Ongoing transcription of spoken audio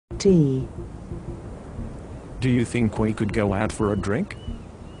tea. Do you think we could go out for a drink?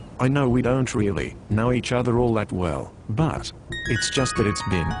 I know we don't really know each other all that well, but it's just that it's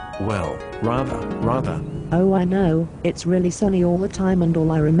been, well, rather. Oh, I know, it's really sunny all the time and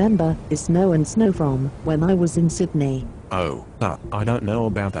all I remember is snow and snow from when I was in Sydney. Oh, I don't know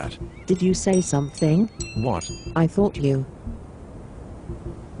about that. Did you say something? What? I thought you.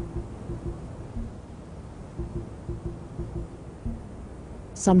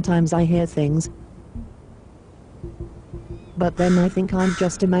 Sometimes I hear things, but then I think I'm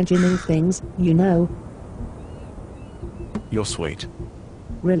just imagining things, you know. You're sweet.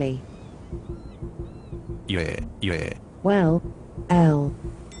 Really? Yeah. Well, Elle,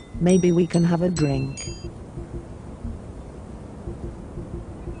 maybe we can have a drink.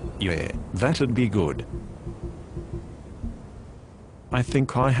 Yeah, that'd be good. I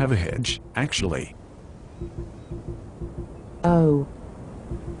think I have a hedge, actually. Oh.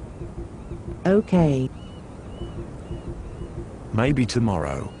 Okay. Maybe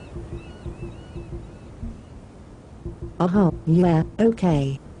tomorrow. Yeah,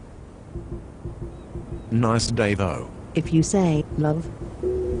 okay. Nice day though. If you say, love.